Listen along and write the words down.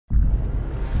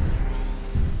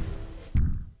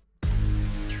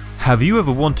Have you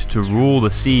ever wanted to rule the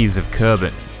seas of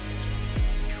Kerbal?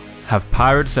 Have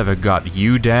pirates ever got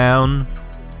you down?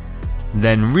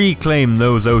 Then reclaim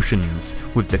those oceans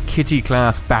with the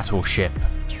Kitty-class battleship.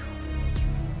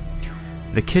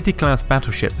 The Kitty-class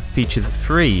battleship features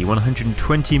 3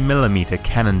 120mm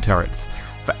cannon turrets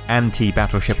for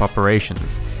anti-battleship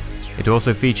operations. It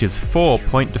also features 4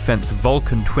 point defense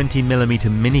Vulcan 20mm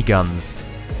miniguns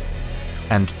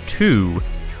and 2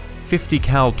 50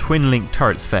 cal twin-link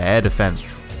turrets for air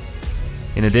defense.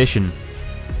 In addition,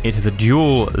 it has a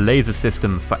dual laser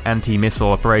system for anti-missile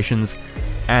operations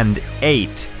and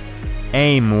 8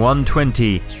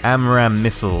 AIM-120 AMRAAM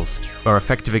missiles are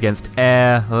effective against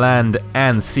air, land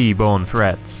and seaborne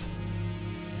threats.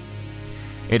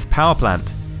 Its power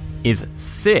plant is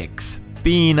 6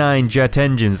 B9 jet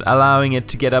engines, allowing it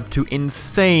to get up to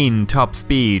insane top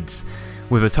speeds,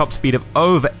 with a top speed of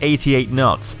over 88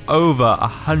 knots, over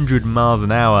 100 miles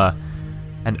an hour,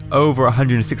 and over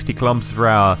 160 kilometers per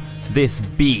hour. This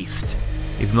beast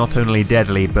is not only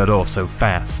deadly, but also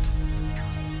fast.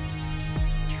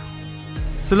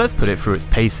 So let's put it through its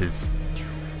paces.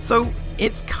 So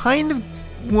it's kind of,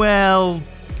 well,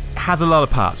 has a lot of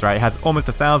parts, right? It has almost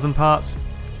 1,000 parts.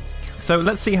 So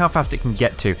let's see how fast it can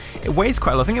get to. It weighs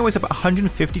quite a lot. I think it weighs about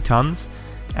 150 tons.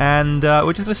 And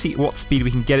we're just going to see what speed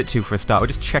we can get it to for a start. We'll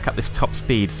just check out this top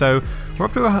speed. So we're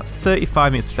up to about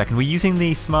 35 meters per second. We're using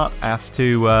the smart ass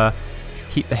to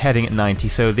keep the heading at 90.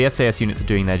 So the SAS units are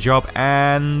doing their job.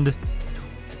 And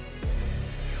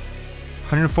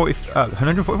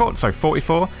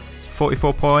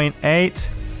 44.8.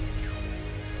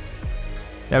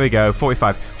 There we go,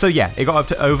 45. So yeah, it got up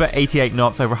to over 88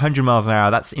 knots, over 100 miles an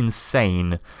hour. That's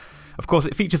insane. Of course,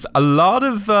 it features a lot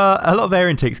of air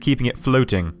intakes keeping it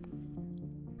floating.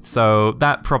 So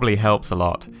that probably helps a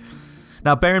lot.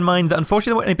 Now, bear in mind that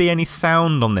unfortunately there won't be any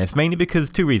sound on this, mainly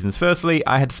because 2 reasons. Firstly,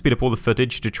 I had to speed up all the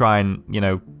footage to try and, you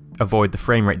know, avoid the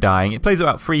frame rate dying. It plays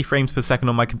about 3 frames per second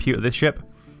on my computer, this ship.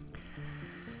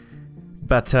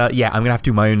 But yeah, I'm going to have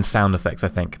to do my own sound effects, I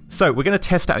think. So we're going to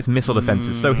test out its missile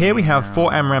defenses. So here we have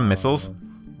 4 AMRAAM missiles.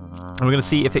 And we're going to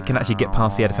see if it can actually get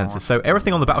past the air defenses. So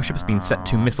everything on the battleship has been set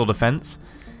to missile defense.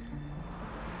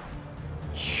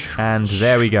 And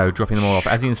there we go, dropping them all off.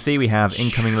 As you can see, we have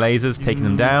incoming lasers taking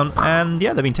them down. And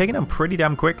yeah, they've been taken down pretty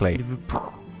damn quickly.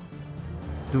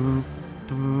 And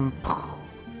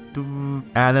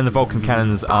then the Vulcan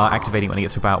cannons are activating when it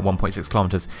gets to about 1.6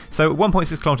 kilometers. So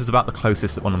 1.6 kilometers is about the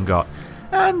closest that one of them got.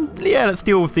 And yeah, let's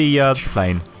deal with the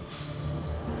plane.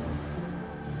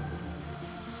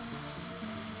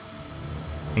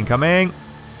 Incoming.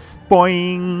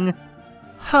 Boing.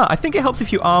 Huh, I think it helps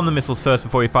if you arm the missiles first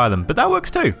before you fire them, but that works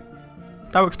too.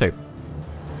 That works too.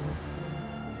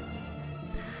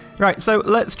 Right, so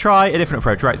let's try a different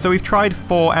approach. Right, so we've tried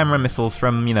 4 AMRAAM missiles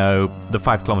from, you know, the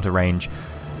 5-kilometer range.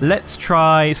 Let's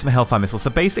try some Hellfire missiles. So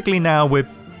basically now we're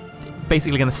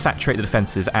basically going to saturate the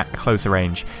defenses at closer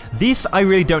range. This I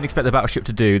really don't expect the battleship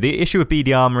to do. The issue with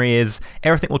BD Armoury is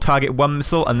everything will target one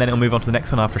missile and then it'll move on to the next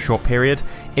one after a short period.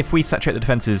 If we saturate the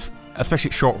defenses, especially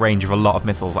at short range of a lot of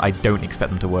missiles, I don't expect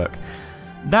them to work.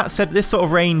 That said, this sort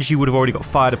of range you would have already got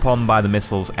fired upon by the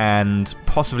missiles and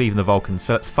possibly even the Vulcans.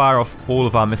 So let's fire off all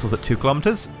of our missiles at 2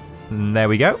 kilometers. And there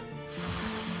we go.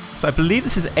 So I believe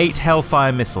this is 8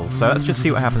 Hellfire missiles. So let's just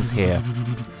see what happens here.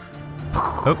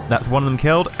 Oh, that's one of them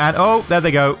killed. And oh, there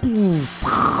they go.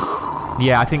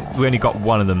 Yeah, I think we only got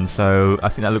one of them. So I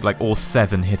think that looked like all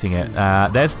 7 hitting it.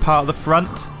 There's part of the front.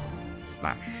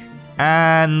 Splash.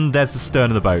 And there's the stern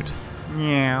of the boat.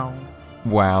 Meow.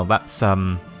 Wow, that's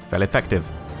fairly effective.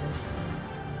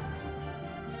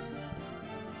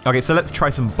 Okay, so let's try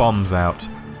some bombs out.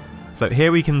 So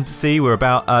here we can see we're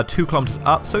about 2 kilometers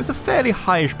up, so it's a fairly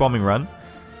high-ish bombing run.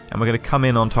 And we're going to come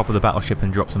in on top of the battleship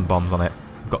and drop some bombs on it.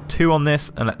 We've got 2 on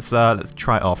this, and let's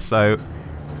try it off. So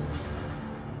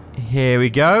here we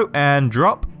go, and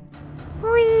drop.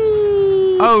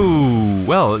 Whee! Oh,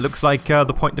 well, it looks like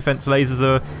the point defense lasers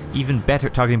are even better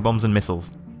at targeting bombs and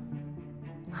missiles.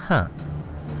 Huh.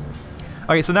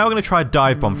 Okay, so now we're going to try a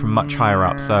dive bomb from much higher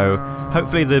up, so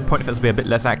hopefully the point defense will be a bit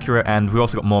less accurate, and we've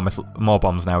also got more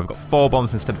bombs now. We've got 4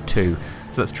 bombs instead of 2,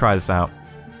 so let's try this out.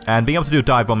 And being able to do a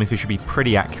dive bomb means we should be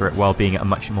pretty accurate while being at a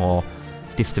much more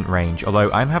distant range,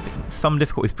 although I'm having some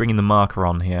difficulties bringing the marker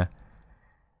on here.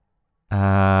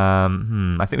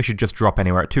 I think we should just drop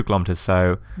anywhere at 2 kilometers,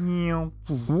 so...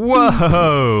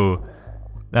 Whoa!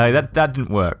 No, that didn't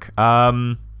work.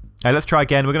 Let's try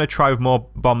again. We're going to try with more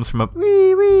bombs from a...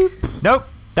 Nope,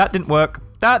 that didn't work.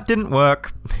 That didn't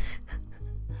work.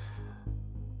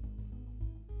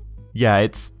 Yeah,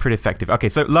 it's pretty effective. Okay,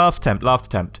 so last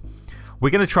attempt. We're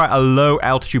going to try a low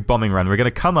altitude bombing run. We're going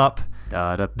to come up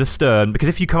the stern, because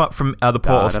if you come up from the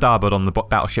port or starboard on the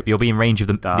battleship, you'll be in range of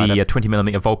the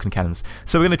 20mm Vulcan cannons.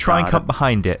 So we're going to try and come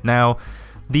behind it. Now,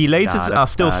 the lasers are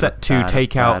still set to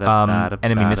take out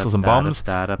enemy missiles and bombs,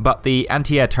 but the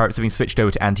anti-air turrets have been switched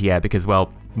over to anti-air because,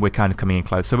 well, we're kind of coming in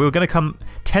close. So we're going to come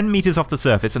 10 meters off the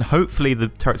surface, and hopefully the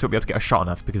turrets won't be able to get a shot on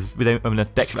us because we don't have enough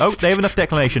oh, they have enough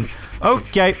declination.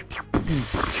 Okay.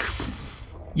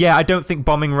 Yeah, I don't think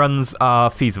bombing runs are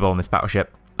feasible on this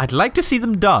battleship. I'd like to see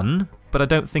them done, but I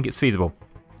don't think it's feasible.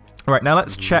 Alright, now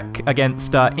let's check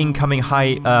against incoming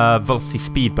high-velocity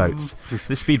speedboats.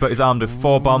 This speedboat is armed with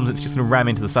 4 bombs. It's just going to ram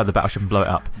into the side of the battleship and blow it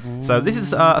up. So this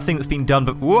is a thing that's been done,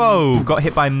 but whoa! Got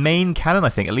hit by main cannon, I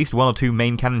think. At least 1 or 2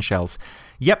 main cannon shells.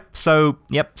 Yep, so,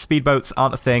 yep, speedboats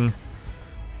aren't a thing.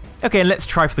 Okay, and let's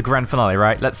try for the grand finale,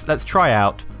 right? Let's try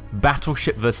out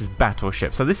Battleship versus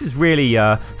Battleship. So this is really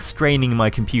straining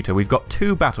my computer. We've got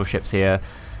 2 battleships here.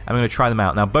 I'm going to try them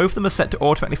out. Now, both of them are set to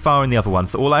automatically fire in the other one,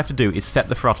 so all I have to do is set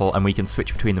the throttle and we can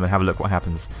switch between them and have a look what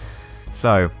happens.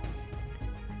 So,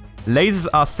 lasers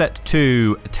are set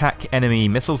to attack enemy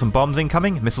missiles and bombs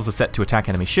incoming. Missiles are set to attack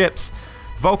enemy ships.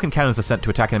 Vulcan cannons are set to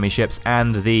attack enemy ships,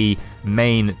 and the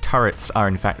main turrets are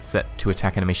in fact set to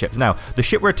attack enemy ships. Now, the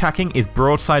ship we're attacking is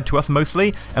broadside to us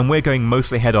mostly, and we're going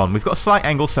mostly head-on. We've got a slight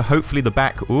angle, so hopefully the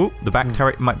back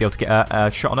turret might be able to get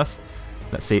a shot on us.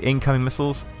 Let's see, incoming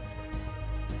missiles.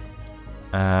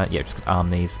 Yeah, just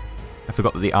arm these. I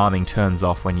forgot that the arming turns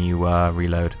off when you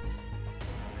reload.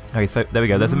 Okay, so there we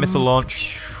go. There's a missile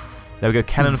launch. There we go,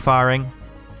 cannon firing.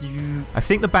 I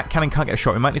think the back cannon can't get a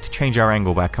shot. We might need to change our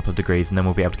angle by a couple of degrees and then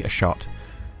we'll be able to get a shot.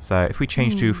 So if we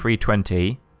change to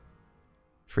 320...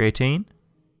 318?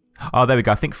 Oh, there we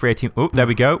go. I think 318... Oh, there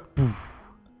we go.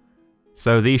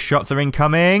 So these shots are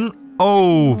incoming.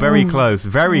 Oh, very close.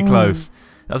 Very close.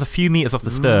 That was a few meters off the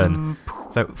stern.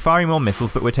 So, firing more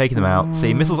missiles, but we're taking them out.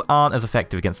 See, missiles aren't as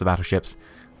effective against the battleships.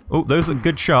 Oh, those are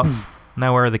good shots.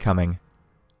 Now where are they coming?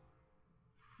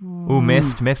 Oh,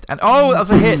 missed. And oh, that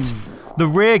was a hit! The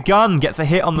rear gun gets a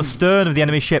hit on the stern of the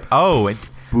enemy ship. Oh,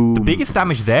 the biggest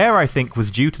damage there, I think,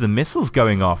 was due to the missiles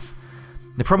going off.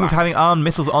 The problem with having armed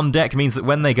missiles on deck means that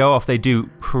when they go off, they do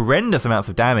horrendous amounts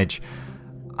of damage.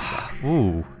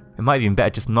 Ooh, it might be even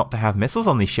better just not to have missiles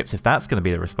on these ships if that's going to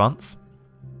be the response.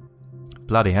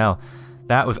 Bloody hell.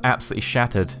 That was absolutely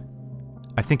shattered.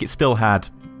 I think it still had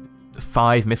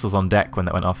 5 missiles on deck when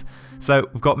that went off. So,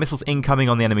 we've got missiles incoming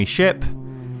on the enemy ship.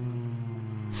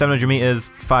 700 meters,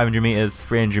 500 meters,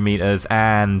 300 meters,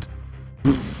 and...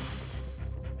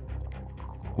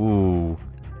 Ooh.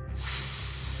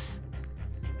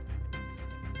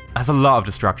 That's a lot of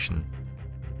destruction.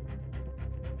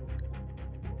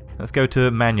 Let's go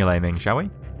to manual aiming, shall we?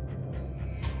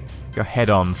 Go head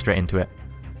on straight into it.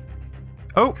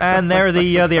 Oh, and there are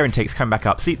the air intakes coming back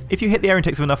up. See, if you hit the air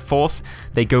intakes with enough force,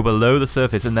 they go below the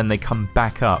surface and then they come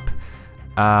back up.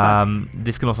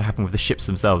 This can also happen with the ships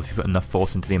themselves. If you put enough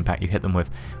force into the impact you hit them with.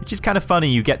 Which is kind of funny.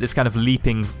 You get this kind of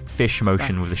leaping fish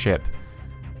motion with the ship.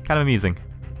 Kind of amusing.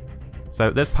 So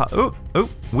there's part... Oh,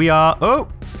 we are... Oh,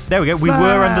 there we go. We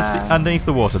were underneath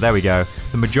the water. There we go.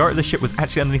 The majority of the ship was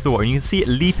actually underneath the water. And you can see it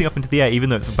leaping up into the air even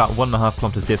though it's about 1.5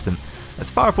 kilometers distant. Let's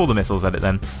fire off all the missiles at it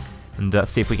then. And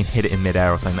see if we can hit it in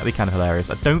mid-air or something. That'd be kind of hilarious.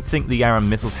 I don't think the AMRAAM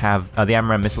missiles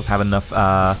have enough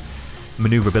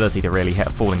maneuverability to really hit a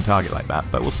falling target like that,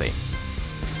 but we'll see.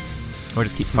 We'll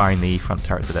just keep firing the front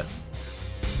turrets at it.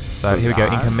 So here we go,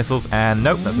 incoming missiles, and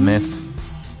nope, that's a miss.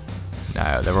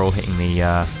 No, they're all hitting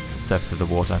the surface of the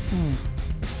water.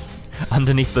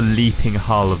 Underneath the leaping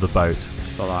hull of the boat.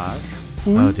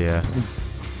 Oh dear.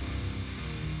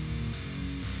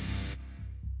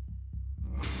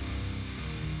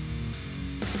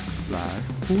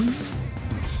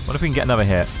 What if we can get another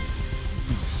hit?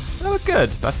 That looked good,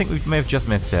 but I think we may have just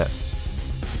missed it.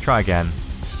 Let's try again.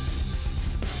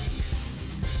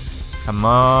 Come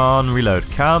on, reload.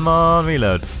 Come on,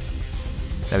 reload.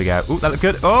 There we go. Ooh, that looked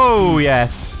good. Oh,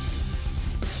 yes.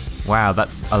 Wow,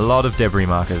 that's a lot of debris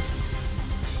markers.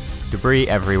 Debris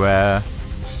everywhere.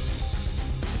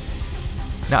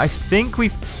 Now, I think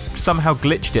we've somehow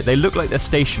glitched it. They look like they're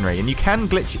stationary, and you can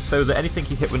glitch it so that anything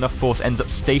you hit with enough force ends up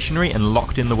stationary and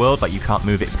locked in the world, like you can't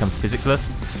move it, it becomes physicsless.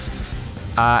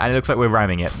 And it looks like we're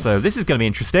ramming it, so this is going to be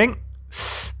interesting.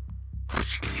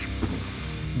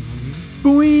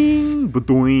 Boing,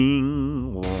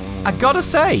 boing. I gotta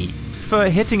say, for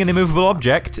hitting an immovable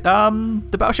object,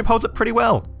 the battleship holds up pretty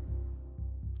well.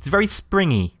 It's very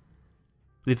springy.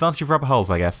 The advantage of rubber hulls,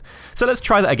 I guess. So let's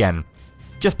try that again.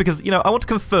 Just because, you know, I want to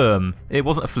confirm it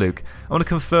wasn't a fluke. I want to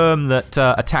confirm that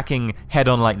attacking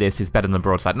head-on like this is better than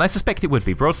broadside. And I suspect it would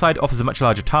be. Broadside offers a much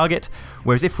larger target,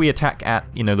 whereas if we attack at,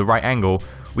 you know, the right angle,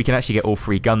 we can actually get all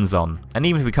 3 guns on. And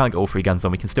even if we can't get all 3 guns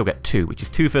on, we can still get 2, which is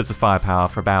 2/3 of firepower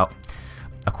for about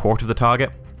a quarter of the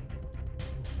target.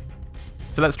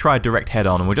 So let's try direct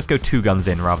head-on, and we'll just go 2 guns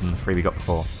in rather than the 3 we got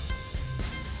before.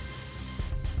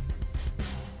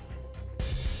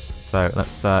 So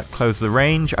let's close the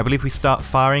range. I believe we start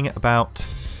firing at about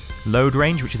load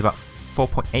range, which is about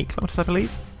 4.8 kilometers, I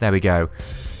believe. There we go.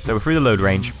 So we're through the load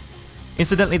range.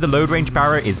 Incidentally, the load range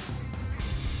barrier is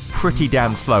pretty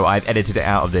damn slow. I've edited it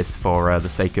out of this for the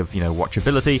sake of, you know,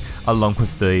 watchability, along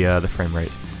with the frame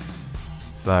rate.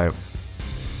 So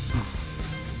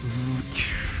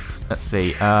let's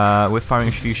see. We're firing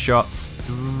a few shots.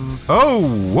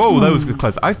 Oh, whoa, those were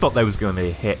close. I thought they was going to be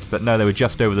a hit, but no, they were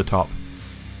just over the top.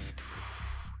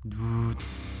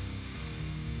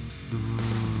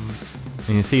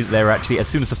 And you see that they're actually, as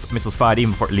soon as the missile's fired,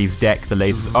 even before it leaves deck, the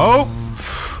lasers... Oh!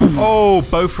 Oh,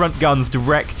 both front guns,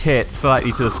 direct hit,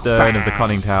 slightly to the stern of the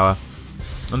conning tower.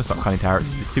 Oh, it's not conning tower,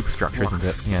 it's the superstructure, isn't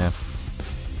it? Yeah.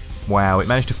 Wow, it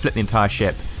managed to flip the entire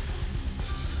ship.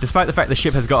 Despite the fact the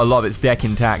ship has got a lot of its deck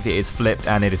intact, it is flipped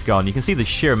and it is gone. You can see the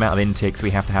sheer amount of intakes we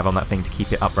have to have on that thing to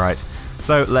keep it upright.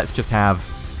 So let's just have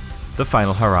the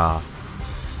final hurrah.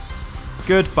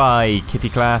 Goodbye, Kitty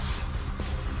class.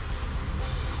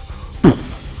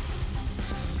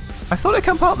 I thought it'd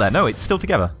come apart there. No, it's still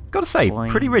together. Gotta say,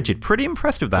 pretty rigid. Pretty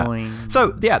impressed with that.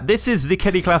 So, yeah, this is the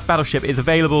Kitty class battleship. It's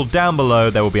available down below.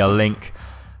 There will be a link.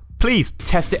 Please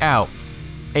test it out.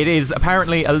 It is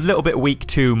apparently a little bit weak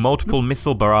to multiple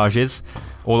missile barrages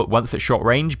all at once at short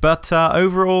range, but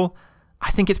overall,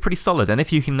 I think it's pretty solid. And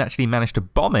if you can actually manage to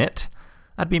bomb it,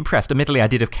 I'd be impressed. Admittedly, I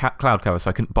did have cloud cover, so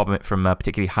I couldn't bomb it from a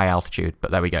particularly high altitude,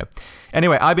 but there we go.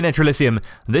 Anyway, I've been EnterElysium.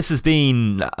 This has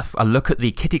been a look at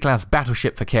the Kitty-class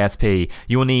battleship for KSP.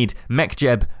 You will need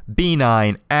MechJeb,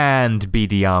 B9, and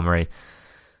BD Armoury.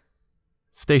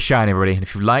 Stay shiny, everybody, and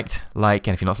if you've liked, like,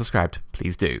 and if you're not subscribed,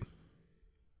 please do.